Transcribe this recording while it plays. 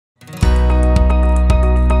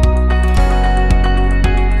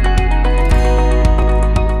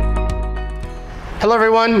Hello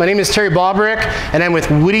everyone, my name is Terry Bobrick and I'm with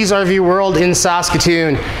Woody's RV World in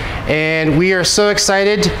Saskatoon. And we are so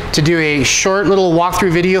excited to do a short little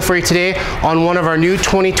walkthrough video for you today on one of our new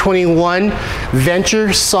 2021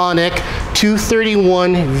 Venture Sonic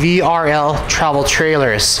 231 VRL travel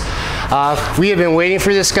trailers. We have been waiting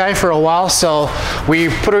for this guy for a while, so we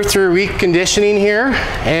put her through reconditioning here.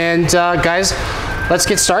 And guys, let's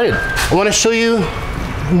get started. I want to show you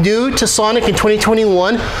new to Sonic in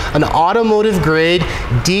 2021, an automotive grade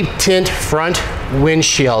deep tint front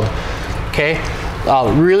windshield. Okay,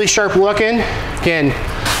 really sharp looking. Again,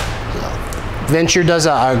 Venture does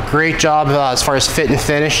a great job as far as fit and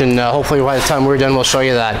finish, and hopefully by the time we're done we'll show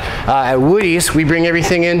you that. At Woody's we bring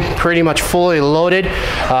everything in pretty much fully loaded.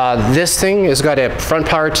 This thing has got a front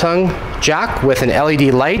power tongue jack with an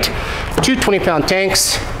LED light, two 20-pound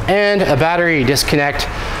tanks, and a battery disconnect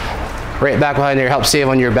right back behind there, help save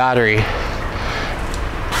on your battery.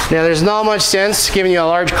 Now there's not much sense giving you a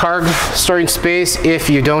large car storage space if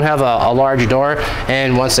you don't have a large door,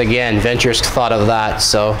 and once again Venture's thought of that,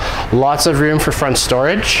 so lots of room for front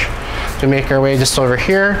storage. To make our way just over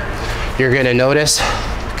here, you're going to notice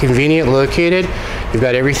convenient located. You've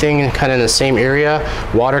got everything kind of in the same area,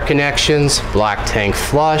 water connections, black tank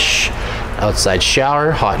flush, outside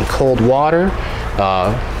shower, hot and cold water,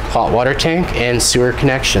 hot water tank, and sewer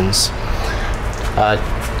connections.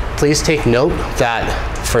 Please take note that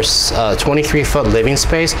for 23-foot living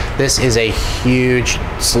space, this is a huge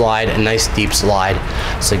slide, a nice deep slide.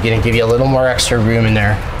 So gonna give you a little more extra room in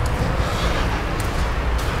there.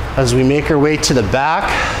 As we make our way to the back,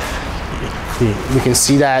 we can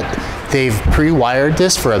see that they've pre-wired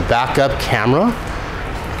this for a backup camera.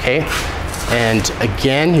 Okay, and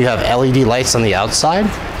again, you have LED lights on the outside,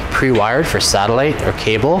 pre-wired for satellite or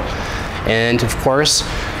cable. And of course,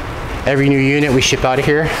 every new unit we ship out of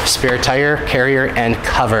here, spare tire, carrier, and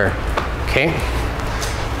cover. Okay.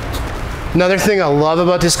 Another thing I love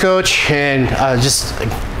about this coach, and just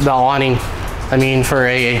the awning. I mean, for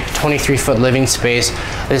a 23-foot living space,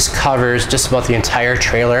 this covers just about the entire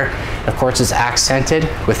trailer. Of course, it's accented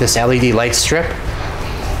with this LED light strip.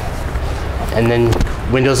 And then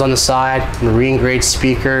windows on the side, marine grade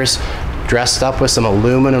speakers, dressed up with some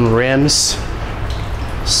aluminum rims,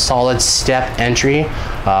 solid step entry,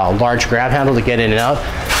 large grab handle to get in and out.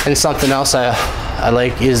 And something else I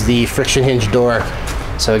like is the friction hinge door.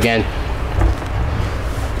 So again,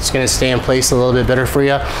 it's going to stay in place a little bit better for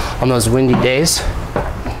you on those windy days.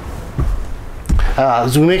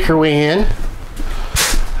 As we make our way in,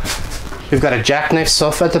 we've got a jackknife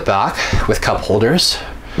sofa at the back with cup holders.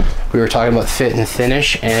 We were talking about fit and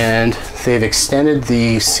finish, and they've extended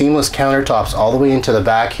the seamless countertops all the way into the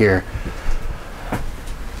back here.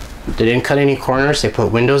 They didn't cut any corners. They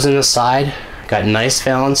put windows in the side, got nice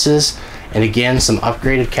valances, and again, some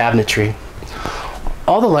upgraded cabinetry.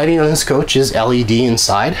 All the lighting on this coach is LED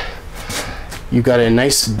inside. You've got a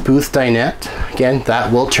nice booth dinette. Again,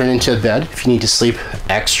 that will turn into a bed if you need to sleep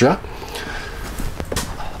extra.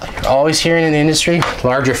 You're always hearing in the industry,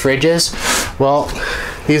 larger fridges. Well,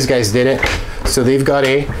 these guys did it. So they've got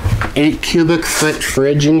a 8 cubic foot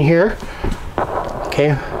fridge in here.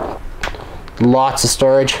 Okay, lots of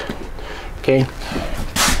storage. Okay,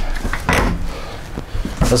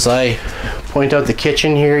 as I point out the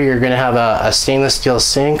kitchen here, you're going to have a stainless steel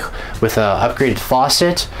sink with an upgraded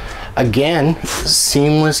faucet. Again,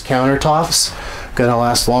 seamless countertops, going to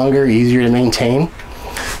last longer, easier to maintain.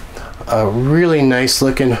 A really nice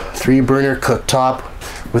looking 3-burner cooktop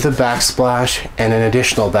with a backsplash and an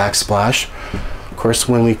additional backsplash. Of course,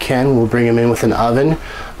 when we can, we'll bring them in with an oven,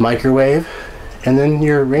 microwave, and then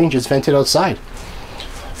your range is vented outside.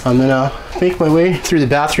 I'm gonna make my way through the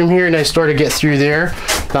bathroom here. Nice door to get through there,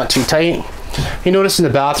 not too tight. You notice in the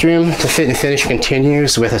bathroom, the fit and finish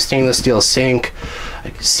continues with a stainless steel sink,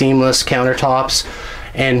 seamless countertops,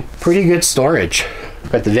 and pretty good storage.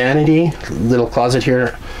 Got the vanity, little closet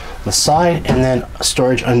here on the side, and then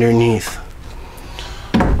storage underneath.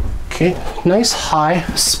 Okay, nice high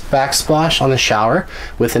backsplash on the shower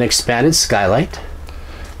with an expanded skylight.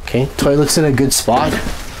 Okay, toilet's in a good spot.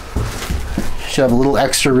 Should have a little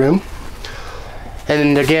extra room.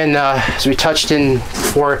 And again, as we touched in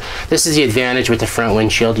before, this is the advantage with the front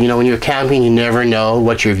windshield. You know, when you're camping, you never know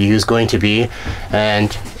what your view is going to be.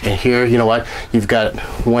 And here, you know what, you've got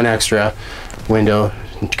one extra window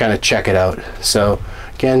to kind of check it out. So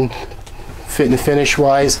again, fit and finish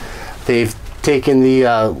wise, they've taken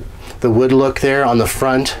the wood look there on the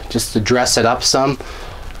front just to dress it up some.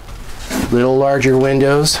 Little larger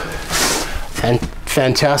windows, and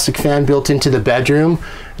fantastic fan built into the bedroom.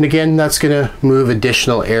 And again, that's going to move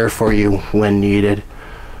additional air for you when needed.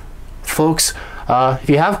 Folks, if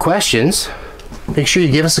you have questions, make sure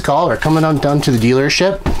you give us a call or come on down to the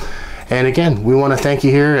dealership. And again, we want to thank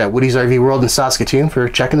you here at Woody's RV World in Saskatoon for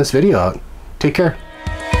checking this video out. Take care.